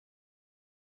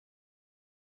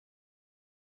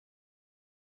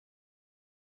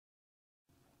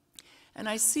And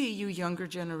I see you younger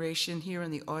generation here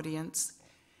in the audience,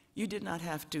 you did not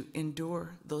have to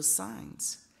endure those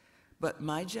signs. But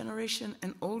my generation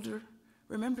and older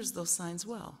remembers those signs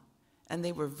well, and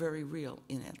they were very real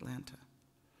in Atlanta.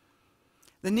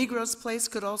 The Negro's place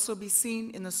could also be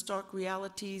seen in the stark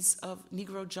realities of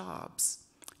Negro jobs,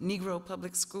 Negro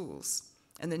public schools,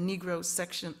 and the Negro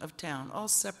section of town, all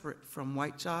separate from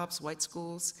white jobs, white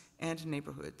schools, and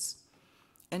neighborhoods,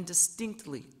 and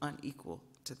distinctly unequal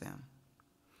to them.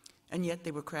 And yet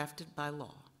they were crafted by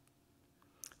law.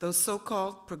 Those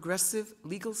so-called progressive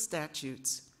legal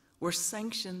statutes were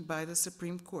sanctioned by the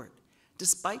Supreme Court,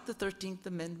 despite the 13th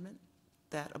Amendment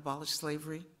that abolished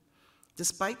slavery,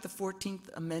 despite the 14th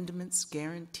Amendment's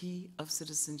guarantee of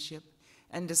citizenship,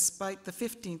 and despite the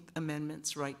 15th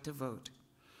Amendment's right to vote.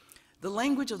 The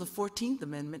language of the 14th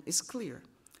Amendment is clear.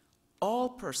 All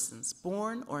persons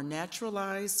born or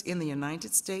naturalized in the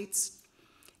United States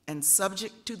and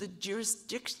subject to the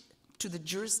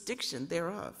jurisdiction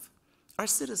thereof are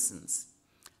citizens.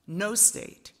 No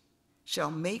state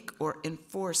shall make or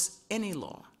enforce any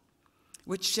law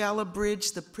which shall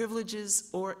abridge the privileges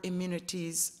or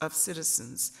immunities of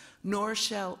citizens, nor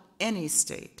shall any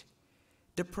state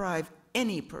deprive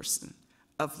any person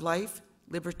of life,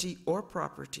 liberty, or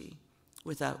property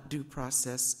without due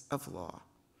process of law,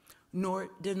 nor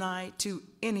deny to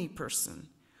any person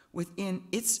within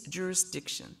its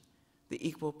jurisdiction the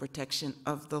equal protection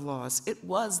of the laws. It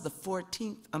was the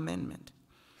 14th Amendment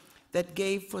that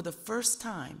gave for the first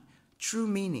time true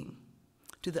meaning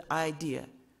to the idea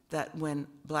that when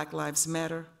Black lives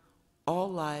matter, all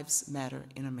lives matter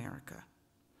in America.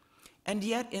 And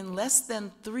yet, in less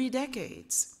than 3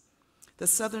 decades, the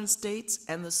Southern states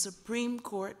and the Supreme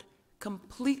Court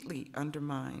completely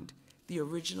undermined the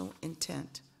original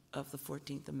intent of the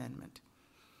 14th Amendment.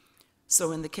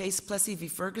 So in the case Plessy v.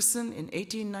 Ferguson in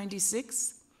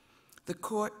 1896, the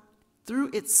court, through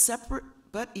its separate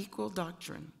but equal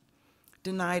doctrine,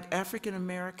 denied African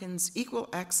Americans equal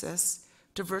access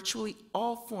to virtually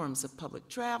all forms of public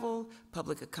travel,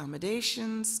 public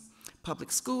accommodations, public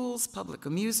schools, public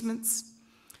amusements.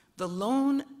 The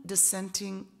lone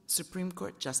dissenting Supreme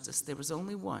Court justice, there was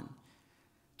only one,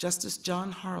 Justice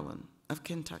John Harlan of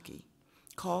Kentucky,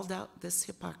 called out this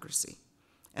hypocrisy.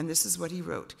 And this is what he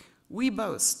wrote: "We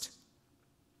boast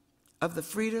of the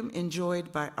freedom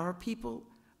enjoyed by our people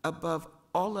above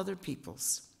all other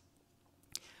peoples.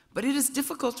 But it is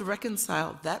difficult to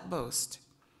reconcile that boast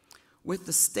with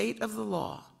the state of the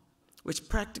law, which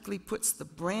practically puts the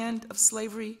brand of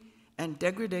slavery and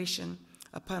degradation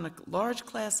upon a large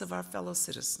class of our fellow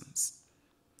citizens.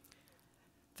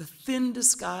 The thin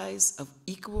disguise of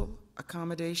equal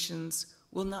accommodations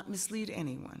will not mislead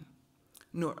anyone,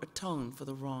 nor atone for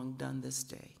the wrong done this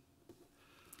day."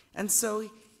 And so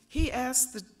he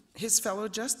asked his fellow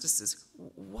justices,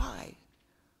 why?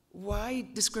 Why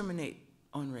discriminate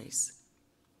on race?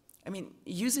 I mean,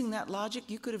 using that logic,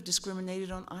 you could have discriminated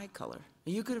on eye color.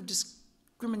 You could have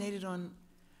discriminated on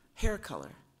hair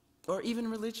color, or even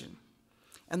religion.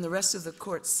 And the rest of the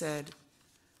court said,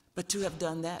 but to have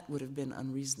done that would have been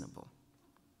unreasonable.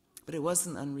 But it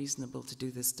wasn't unreasonable to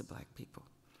do this to Black people.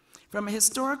 From a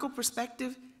historical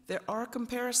perspective, there are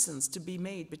comparisons to be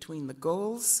made between the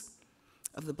goals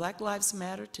of the Black Lives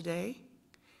Matter today,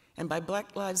 and by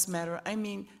Black Lives Matter, I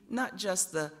mean not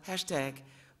just the hashtag,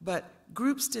 but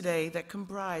groups today that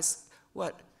comprise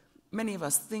what many of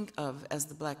us think of as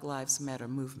the Black Lives Matter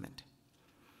movement.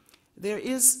 There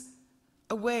is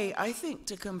a way, I think,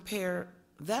 to compare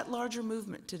that larger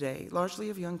movement today, largely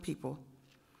of young people,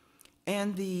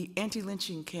 and the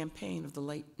anti-lynching campaign of the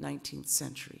late 19th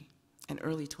century and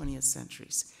early 20th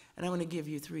centuries. And I want to give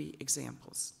you 3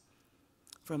 examples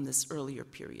from this earlier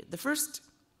period. The first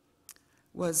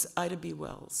was Ida B.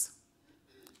 Wells.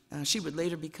 She would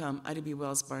later become Ida B.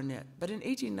 Wells Barnett. But in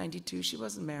 1892, she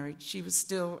wasn't married. She was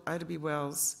still Ida B.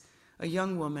 Wells, a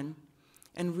young woman,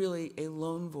 and really a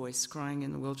lone voice crying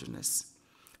in the wilderness.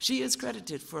 She is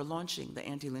credited for launching the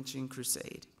anti-lynching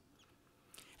crusade.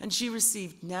 And she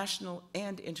received national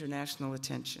and international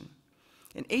attention.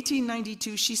 In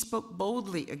 1892, she spoke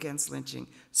boldly against lynching,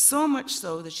 so much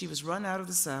so that she was run out of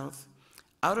the South,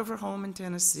 out of her home in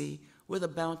Tennessee, with a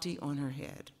bounty on her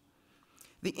head.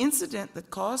 The incident that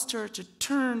caused her to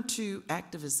turn to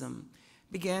activism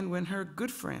began when her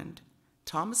good friend,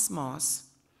 Thomas Moss,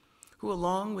 who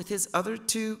along with his other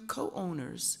 2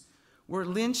 co-owners were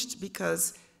lynched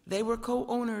because they were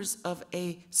co-owners of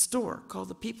a store called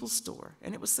the People's Store,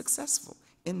 and it was successful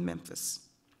in Memphis.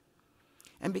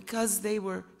 And because they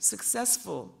were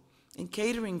successful in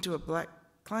catering to a Black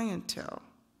clientele,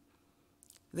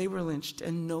 they were lynched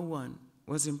and no one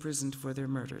was imprisoned for their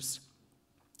murders.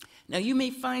 Now, you may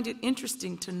find it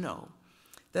interesting to know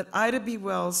that Ida B.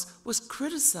 Wells was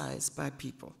criticized by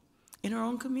people in her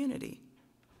own community,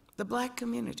 the black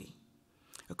community.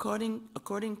 According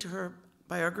to her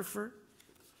biographer,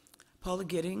 Paula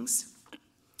Giddings,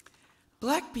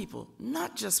 black people,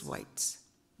 not just whites,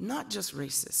 not just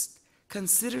racist,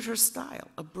 considered her style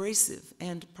abrasive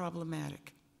and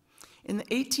problematic. In the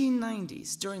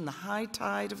 1890s, during the high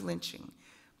tide of lynching,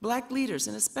 black leaders,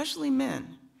 and especially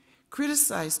men,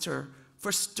 criticized her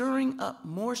for stirring up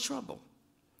more trouble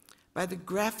by the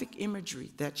graphic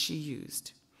imagery that she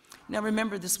used. Now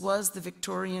remember, this was the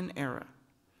Victorian era,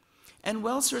 and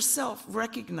Wells herself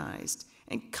recognized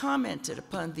and commented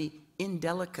upon the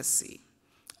indelicacy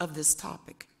of this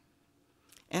topic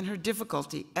and her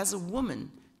difficulty as a woman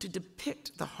to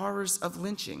depict the horrors of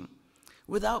lynching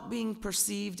without being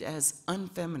perceived as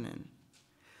unfeminine.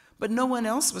 But no one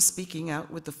else was speaking out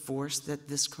with the force that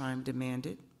this crime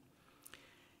demanded.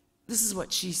 This is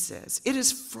what she says: "It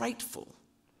is frightful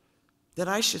that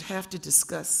I should have to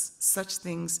discuss such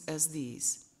things as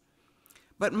these.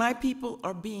 But my people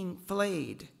are being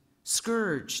flayed,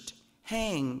 scourged,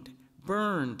 hanged,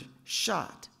 burned,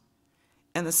 shot,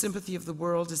 and the sympathy of the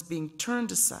world is being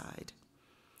turned aside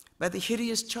by the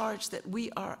hideous charge that we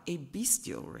are a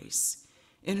bestial race,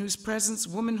 in whose presence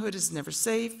womanhood is never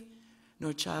safe,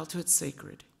 nor childhood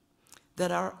sacred,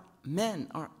 that our men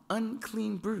are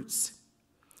unclean brutes.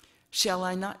 Shall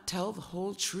I not tell the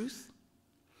whole truth?"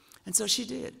 And so she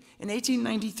did. In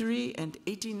 1893 and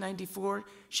 1894,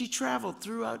 she traveled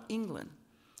throughout England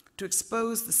to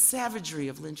expose the savagery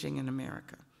of lynching in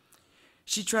America.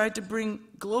 She tried to bring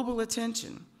global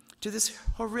attention to this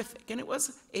horrific, and it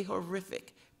was a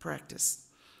horrific practice.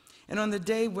 And on the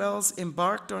day Wells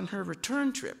embarked on her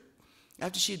return trip,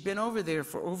 after she'd been over there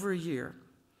for over a year,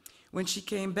 when she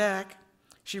came back,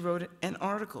 she wrote an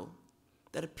article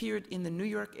that appeared in the New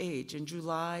York Age in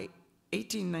July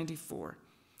 1894.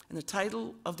 And the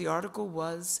title of the article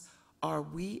was, "Are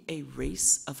We a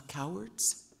Race of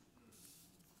Cowards?"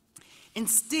 In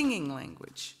stinging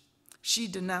language, she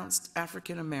denounced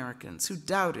African Americans who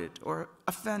doubted or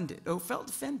felt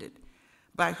offended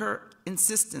by her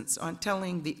insistence on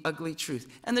telling the ugly truth.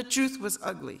 And the truth was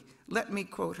ugly. Let me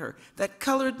quote her: "That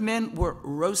colored men were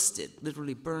roasted,"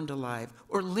 literally burned alive,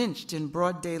 or lynched in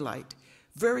broad daylight,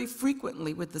 very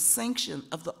frequently with the sanction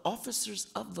of the officers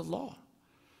of the law.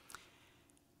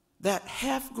 That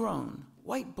half-grown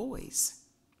white boys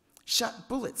shot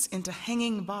bullets into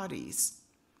hanging bodies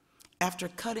after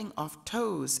cutting off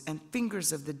toes and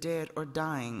fingers of the dead or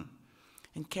dying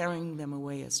and carrying them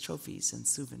away as trophies and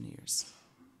souvenirs.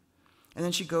 And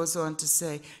then she goes on to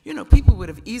say, people would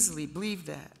have easily believed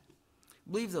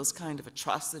those kind of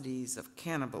atrocities of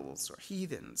cannibals or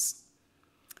heathens,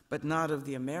 but not of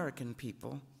the American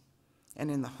people,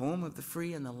 and in the home of the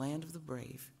free and the land of the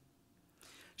brave.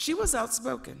 She was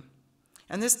outspoken,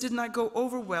 and this did not go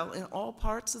over well in all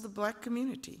parts of the black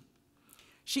community.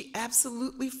 She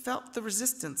absolutely felt the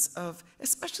resistance of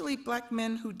especially black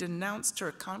men who denounced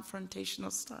her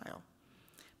confrontational style,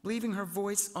 believing her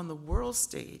voice on the world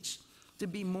stage to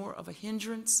be more of a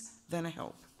hindrance than a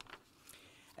help.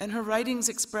 And her writings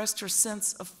expressed her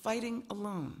sense of fighting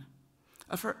alone,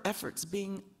 of her efforts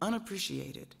being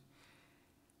unappreciated.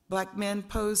 Black men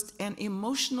posed an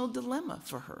emotional dilemma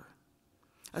for her,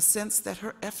 a sense that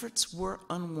her efforts were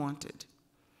unwanted.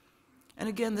 And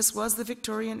again, this was the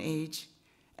Victorian age,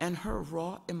 and her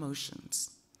raw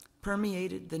emotions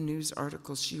permeated the news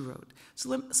articles she wrote. So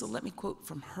let me quote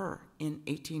from her in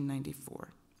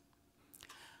 1894.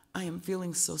 "I am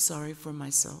feeling so sorry for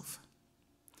myself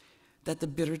that the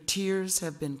bitter tears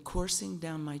have been coursing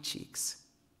down my cheeks.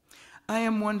 I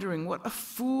am wondering what a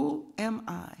fool am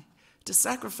I to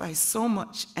sacrifice so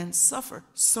much and suffer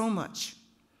so much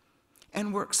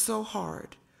and work so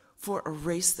hard for a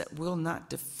race that will not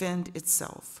defend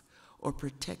itself or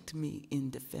protect me in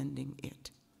defending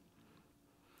it,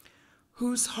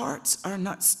 whose hearts are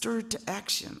not stirred to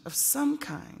action of some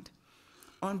kind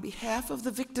on behalf of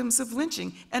the victims of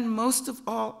lynching. And most of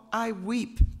all, I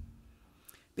weep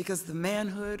because the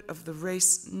manhood of the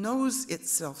race knows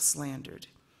itself slandered,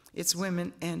 its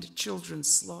women and children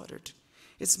slaughtered,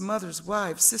 its mothers,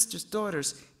 wives, sisters,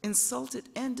 daughters insulted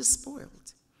and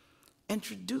despoiled,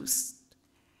 introduced,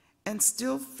 and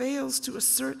still fails to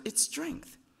assert its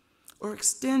strength or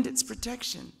extend its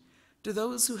protection to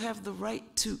those who have the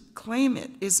right to claim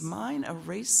it. Is mine a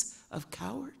race of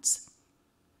cowards?"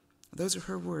 Those are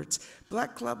her words.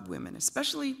 Black club women,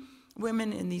 especially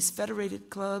women in these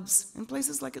federated clubs in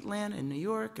places like Atlanta and New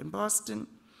York and Boston,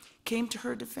 came to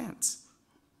her defense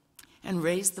and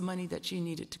raised the money that she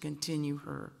needed to continue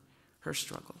her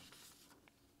struggle.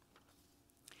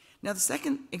 Now, the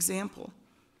second example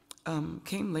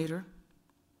came later,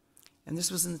 and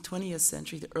this was in the 20th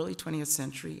century, the early 20th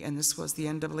century, and this was the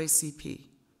NAACP.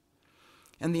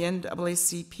 And the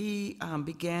NAACP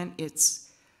began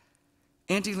its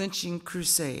anti-lynching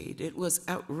crusade. It was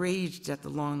outraged at the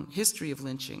long history of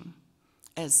lynching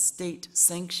as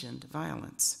state-sanctioned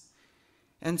violence.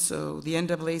 And so the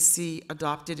NAACP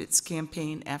adopted its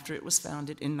campaign after it was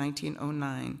founded in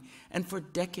 1909, and for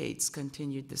decades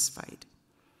continued this fight.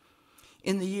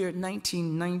 In the year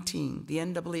 1919, the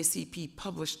NAACP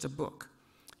published a book.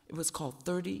 It was called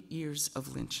 30 Years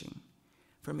of Lynching,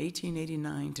 from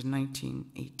 1889 to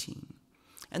 1918.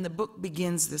 And the book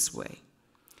begins this way.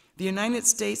 The United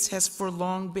States has for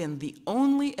long been the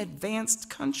only advanced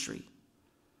country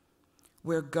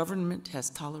where government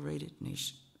has tolerated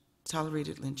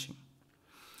lynching.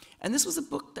 And this was a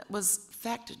book that was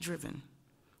fact-driven.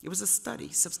 It was a study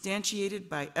substantiated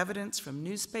by evidence from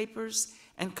newspapers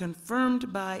and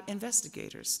confirmed by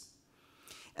investigators.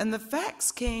 And the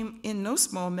facts came in no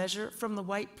small measure from the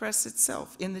white press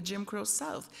itself in the Jim Crow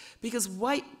South, because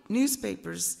white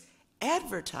newspapers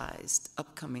advertised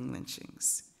upcoming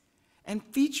lynchings and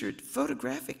featured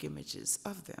photographic images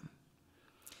of them.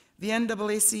 The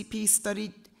NAACP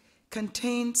study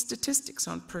contained statistics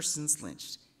on persons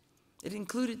lynched. It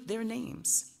included their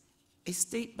names, a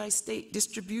state-by-state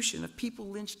distribution of people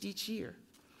lynched each year.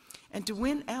 And to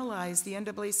win allies, the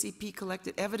NAACP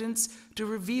collected evidence to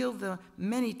reveal the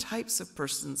many types of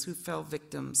persons who fell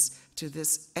victims to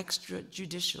this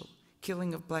extrajudicial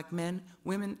killing of black men,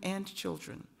 women, and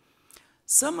children,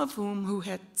 some of whom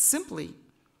had simply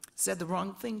said the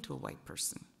wrong thing to a white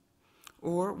person,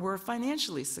 or were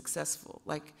financially successful,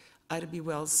 like Ida B.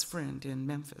 Wells' friend in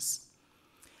Memphis.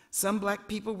 Some black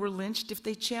people were lynched if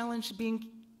they challenged being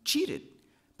cheated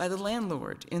by the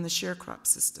landlord in the sharecrop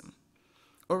system,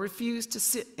 or refused to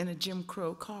sit in a Jim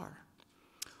Crow car,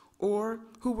 or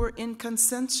who were in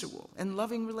consensual and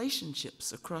loving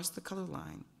relationships across the color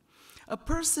line. A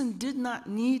person did not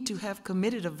need to have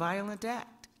committed a violent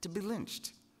act to be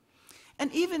lynched.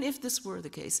 And even if this were the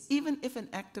case, even if an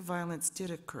act of violence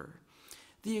did occur,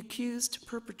 the accused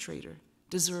perpetrator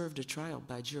deserved a trial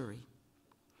by jury.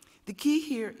 The key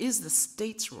here is the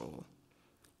state's role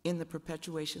in the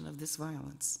perpetuation of this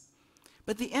violence.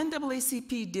 But the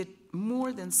NAACP did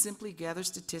more than simply gather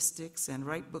statistics and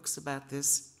write books about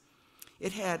this.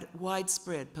 It had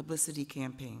widespread publicity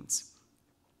campaigns.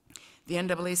 The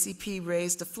NAACP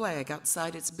raised a flag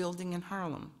outside its building in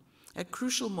Harlem at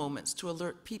crucial moments to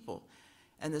alert people,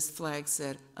 and this flag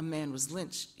said, "A man was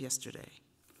lynched yesterday."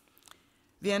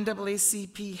 The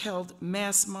NAACP held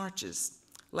mass marches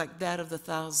like that of the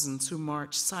thousands who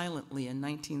marched silently in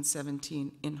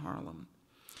 1917 in Harlem.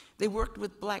 They worked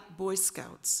with black Boy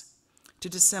Scouts to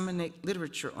disseminate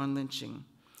literature on lynching.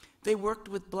 They worked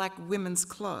with black women's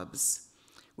clubs,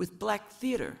 with black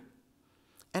theater,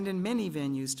 and in many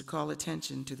venues to call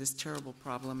attention to this terrible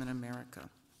problem in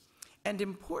America. And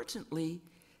importantly,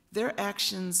 their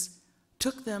actions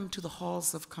took them to the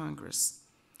halls of Congress,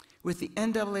 with the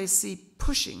NAACP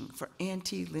pushing for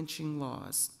anti-lynching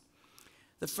laws.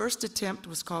 The first attempt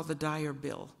was called the Dyer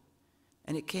Bill,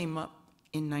 and it came up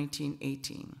in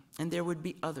 1918, and there would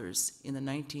be others in the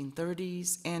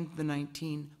 1930s and the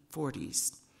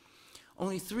 1940s.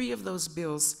 Only 3 of those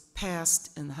bills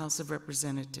passed in the House of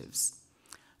Representatives.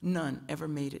 None ever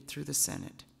made it through the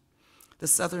Senate. The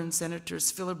Southern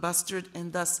senators filibustered,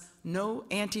 and thus no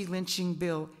anti-lynching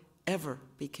bill ever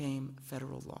became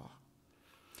federal law.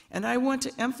 And I want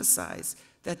to emphasize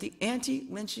that the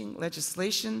anti-lynching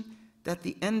legislation that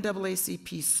the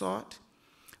NAACP sought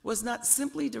was not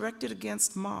simply directed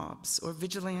against mobs or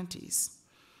vigilantes.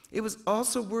 It was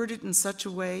also worded in such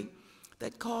a way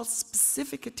that called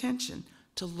specific attention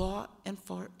to law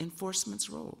enforcement's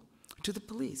role, to the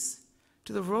police,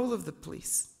 to the role of the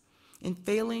police in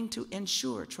failing to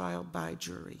ensure trial by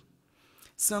jury.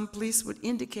 Some police would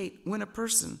indicate when a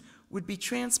person would be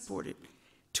transported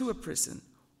to a prison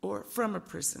or from a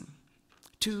prison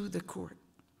to the court,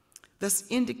 thus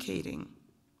indicating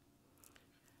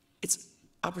it's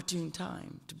opportune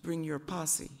time to bring your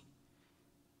posse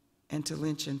and to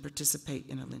lynch and participate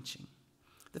in a lynching.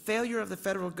 The failure of the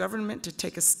federal government to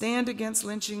take a stand against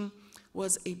lynching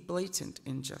was a blatant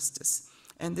injustice,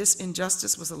 and this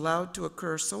injustice was allowed to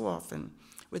occur so often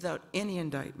without any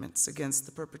indictments against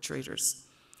the perpetrators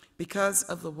because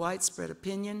of the widespread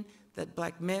opinion that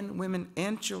black men, women,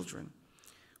 and children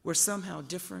were somehow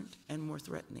different and more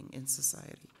threatening in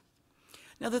society.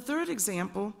 Now, the third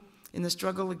example in the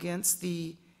struggle against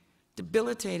the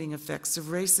debilitating effects of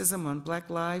racism on black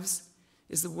lives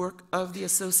is the work of the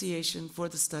Association for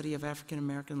the Study of African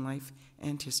American Life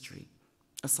and History,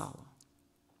 ASALH,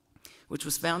 which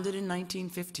was founded in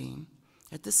 1915,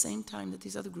 at the same time that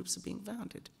these other groups are being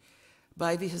founded,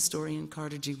 by the historian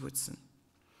Carter G. Woodson.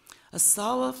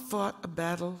 ASALH fought a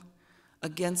battle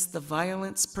against the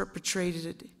violence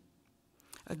perpetrated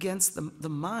against the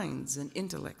minds and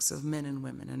intellects of men and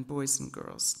women and boys and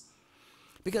girls.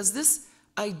 Because this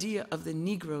idea of the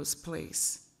Negro's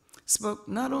place spoke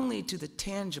not only to the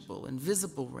tangible and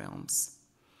visible realms,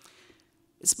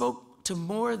 it spoke to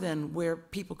more than where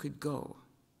people could go.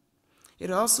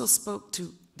 It also spoke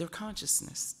to their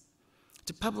consciousness,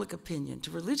 to public opinion,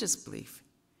 to religious belief,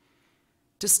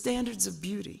 to standards of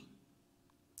beauty.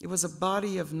 It was a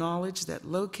body of knowledge that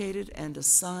located and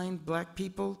assigned Black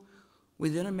people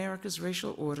within America's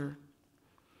racial order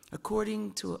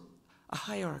according to a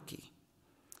hierarchy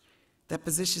that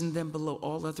positioned them below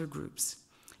all other groups.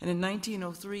 And in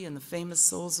 1903, in the famous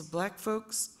Souls of Black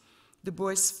Folks, Du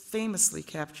Bois famously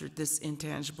captured this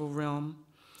intangible realm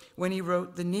when he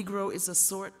wrote, "The Negro is a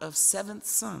sort of seventh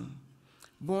son,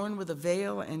 born with a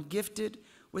veil and gifted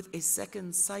with a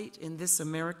second sight in this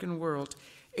American world,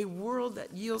 a world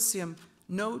that yields him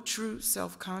no true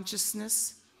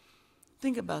self-consciousness."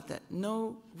 Think about that,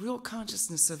 no real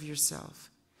consciousness of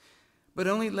yourself, but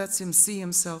only lets him see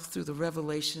himself through the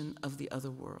revelation of the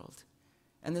other world.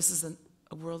 And this is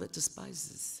a world that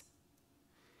despises.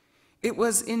 It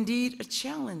was indeed a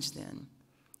challenge then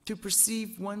to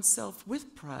perceive oneself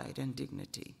with pride and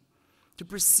dignity, to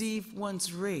perceive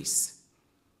one's race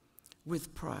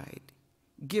with pride,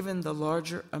 given the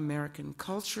larger American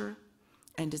culture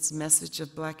and its message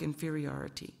of Black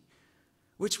inferiority,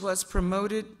 which was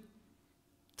promoted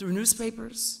through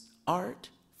newspapers, art,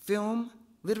 film,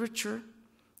 literature,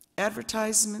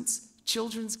 advertisements,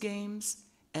 children's games,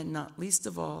 and not least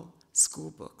of all,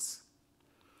 school books.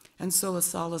 And so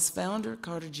ASALH's founder,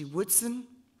 Carter G. Woodson,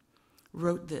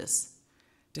 wrote this: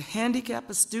 to handicap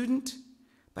a student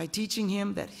by teaching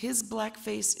him that his black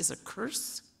face is a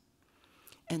curse,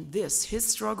 and this, his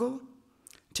struggle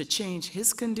to change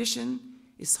his condition,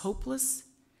 is hopeless,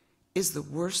 is the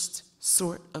worst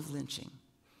sort of lynching.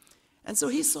 And so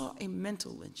he saw a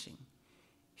mental lynching.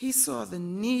 He saw the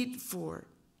need for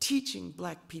teaching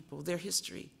Black people their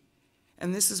history.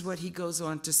 And this is what he goes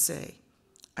on to say.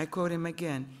 I quote him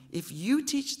again: "If you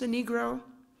teach the Negro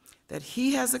that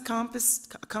he has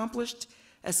accomplished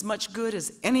as much good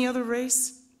as any other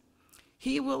race,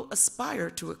 he will aspire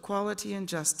to equality and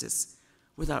justice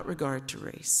without regard to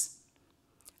race."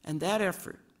 And that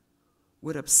effort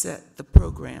would upset the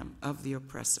program of the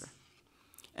oppressor.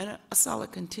 And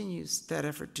ASALH continues that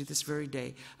effort to this very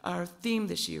day. Our theme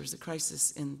this year is the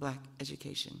crisis in Black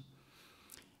education.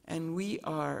 And we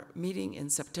are meeting in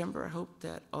September. I hope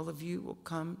that all of you will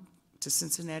come to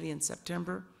Cincinnati in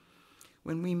September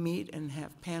when we meet and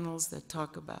have panels that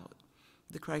talk about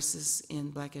the crisis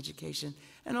in Black education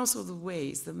and also the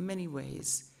ways, the many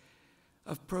ways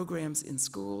of programs in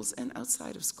schools and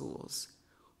outside of schools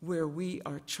where we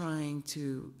are trying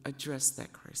to address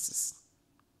that crisis.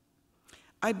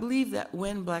 I believe that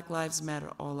when Black lives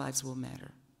matter, all lives will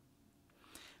matter.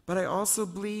 But I also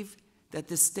believe that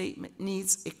this statement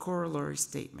needs a corollary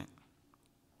statement.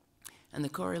 And the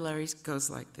corollary goes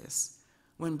like this: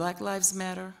 when Black lives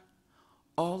matter,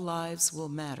 all lives will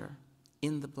matter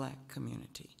in the Black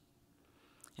community.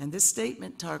 And this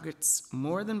statement targets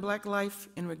more than Black life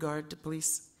in regard to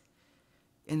police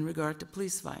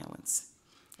violence.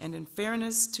 And in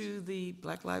fairness to the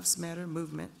Black Lives Matter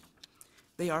movement,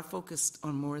 they are focused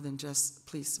on more than just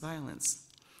police violence.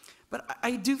 But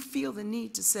I do feel the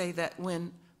need to say that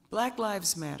when Black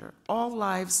lives matter, all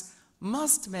lives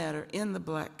must matter in the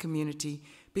Black community,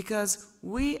 because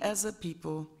we as a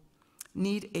people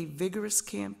need a vigorous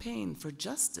campaign for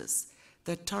justice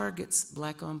that targets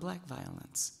Black on Black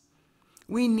violence.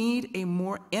 We need a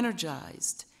more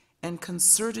energized and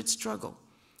concerted struggle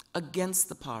against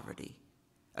the poverty,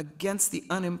 against the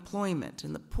unemployment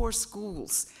and the poor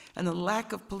schools and the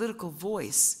lack of political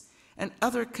voice and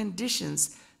other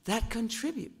conditions that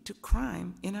contribute to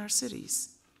crime in our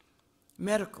cities.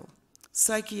 Medical,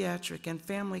 psychiatric, and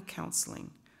family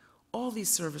counseling, all these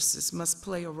services must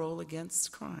play a role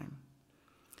against crime.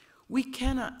 We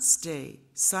cannot stay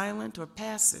silent or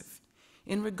passive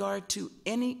in regard to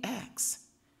any acts,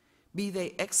 be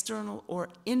they external or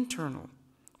internal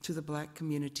to the Black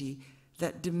community,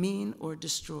 that demean or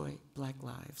destroy Black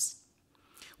lives.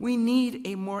 We need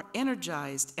a more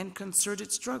energized and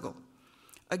concerted struggle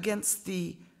against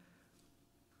these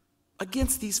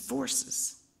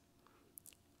forces.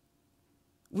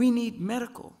 We need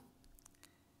medical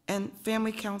and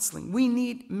family counseling. We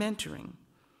need mentoring.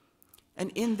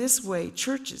 And in this way,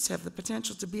 churches have the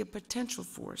potential to be a potential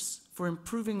force for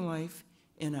improving life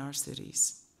in our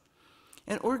cities.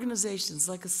 And organizations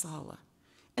like ASALH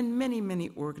and many, many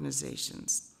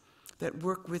organizations that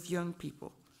work with young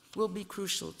people will be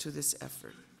crucial to this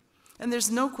effort. And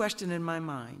there's no question in my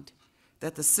mind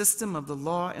that the system of the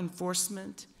law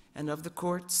enforcement and of the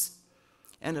courts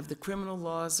and of the criminal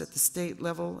laws at the state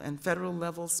level and federal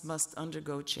levels must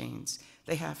undergo change.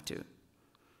 They have to.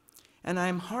 And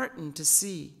I'm heartened to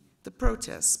see the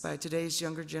protests by today's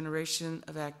younger generation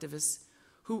of activists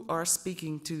who are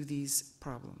speaking to these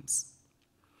problems.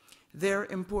 Their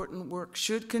important work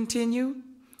should continue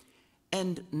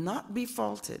and not be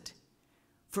faulted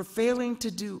for failing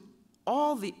to do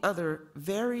all the other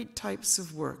varied types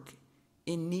of work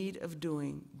in need of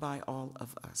doing by all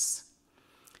of us.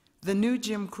 The new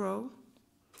Jim Crow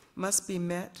must be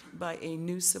met by a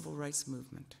new civil rights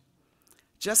movement.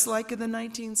 Just like in the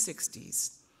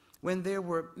 1960s, when there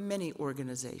were many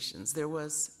organizations, there were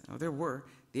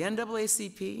the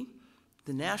NAACP,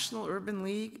 the National Urban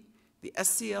League, the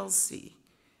SCLC,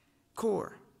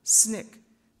 CORE, SNCC,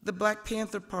 the Black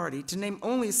Panther Party, to name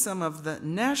only some of the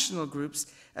national groups,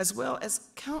 as well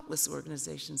as countless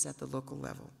organizations at the local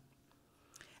level.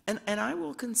 And I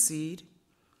will concede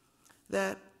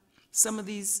that some of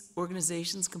these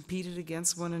organizations competed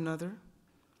against one another,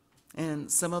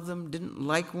 and some of them didn't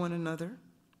like one another.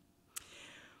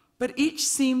 But each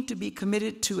seemed to be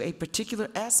committed to a particular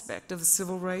aspect of the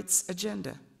civil rights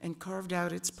agenda and carved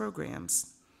out its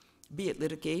programs, be it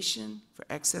litigation for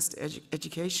access to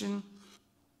education,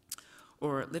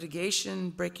 or litigation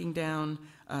breaking down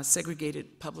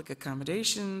segregated public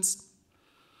accommodations,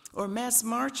 or mass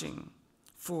marching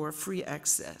for free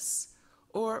access,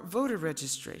 or voter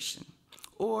registration,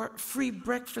 or free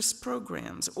breakfast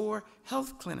programs, or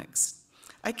health clinics.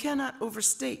 I cannot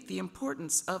overstate the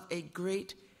importance of a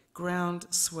great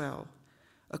groundswell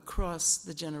across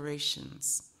the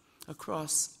generations,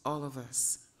 across all of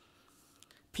us.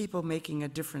 People making a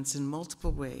difference in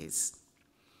multiple ways,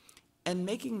 and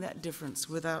making that difference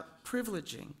without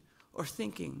privileging or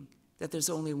thinking that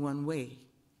there's only one way,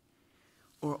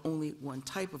 or only one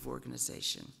type of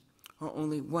organization, or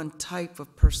only one type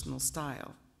of personal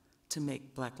style to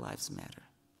make Black Lives Matter.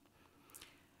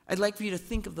 I'd like for you to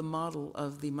think of the model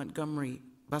of the Montgomery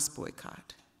bus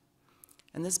boycott.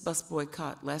 And this bus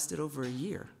boycott lasted over a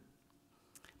year,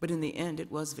 but in the end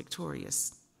it was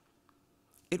victorious.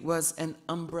 It was an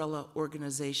umbrella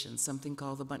organization, something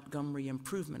called the Montgomery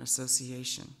Improvement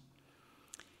Association.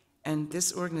 And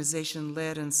this organization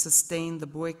led and sustained the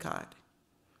boycott.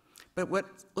 But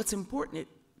what's important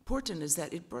is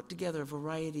that it brought together a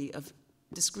variety of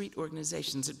discrete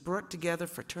organizations. It brought together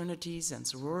fraternities and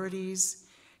sororities,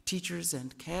 teachers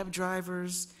and cab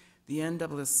drivers, the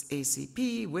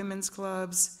NAACP, women's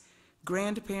clubs,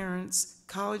 grandparents,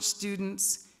 college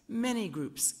students, many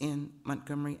groups in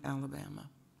Montgomery, Alabama.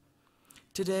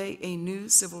 Today, a new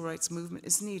civil rights movement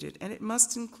is needed, and it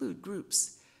must include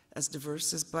groups as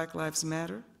diverse as Black Lives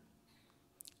Matter,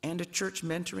 and a church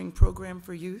mentoring program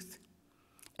for youth,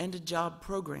 and a job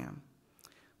program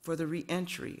for the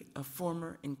reentry of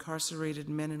former incarcerated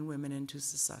men and women into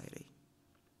society.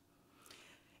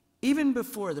 Even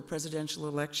before the presidential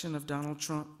election of Donald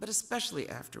Trump, but especially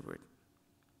afterward,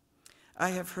 I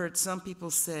have heard some people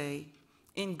say,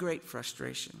 in great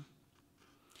frustration,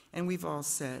 and we've all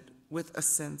said, with a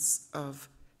sense of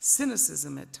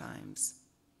cynicism at times,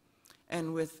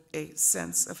 and with a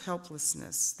sense of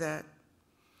helplessness, that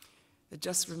it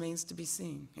just remains to be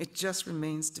seen. It just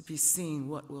remains to be seen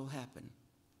what will happen.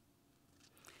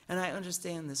 And I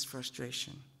understand this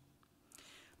frustration.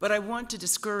 But I want to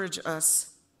discourage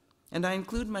us, and I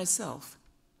include myself,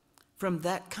 from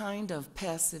that kind of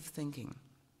passive thinking.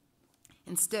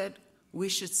 Instead, we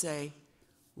should say,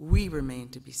 we remain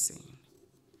to be seen.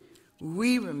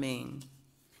 We remain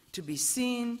to be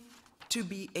seen, to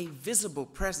be a visible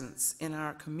presence in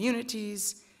our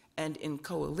communities and in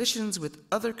coalitions with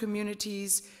other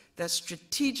communities that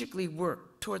strategically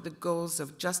work toward the goals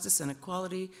of justice and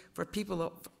equality for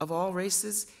people of all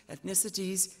races,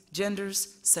 ethnicities,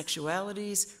 genders,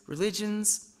 sexualities,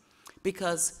 religions,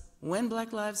 because when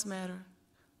Black lives matter,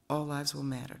 all lives will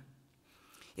matter.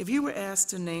 If you were asked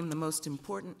to name the most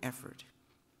important effort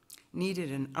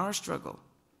needed in our struggle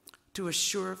to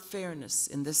assure fairness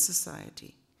in this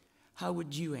society, how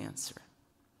would you answer?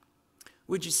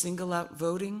 Would you single out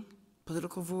voting,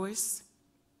 political voice?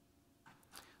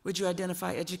 Would you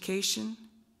identify education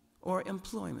or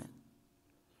employment?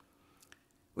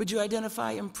 Would you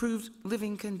identify improved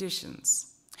living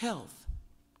conditions, health,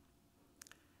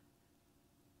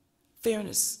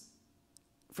 fairness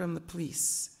from the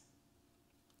police,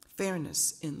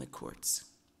 fairness in the courts?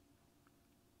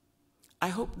 I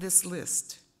hope this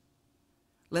list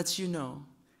lets you know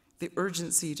the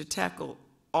urgency to tackle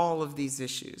all of these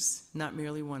issues, not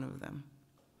merely one of them.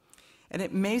 And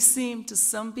it may seem to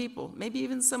some people, maybe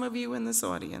even some of you in this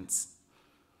audience,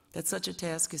 that such a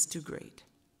task is too great,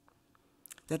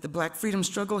 that the Black freedom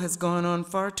struggle has gone on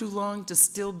far too long to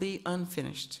still be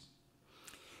unfinished,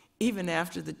 even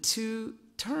after the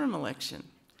two-term election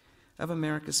of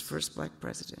America's first Black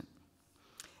president.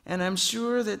 And I'm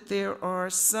sure that there are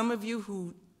some of you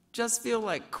who just feel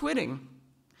like quitting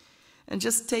and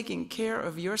just taking care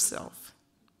of yourself.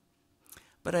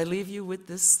 But I leave you with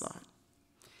this thought.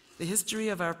 The history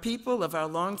of our people, of our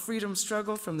long freedom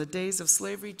struggle from the days of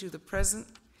slavery to the present,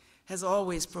 has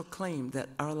always proclaimed that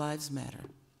our lives matter.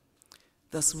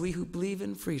 Thus, we who believe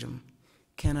in freedom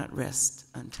cannot rest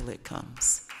until it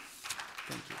comes.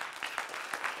 Thank you.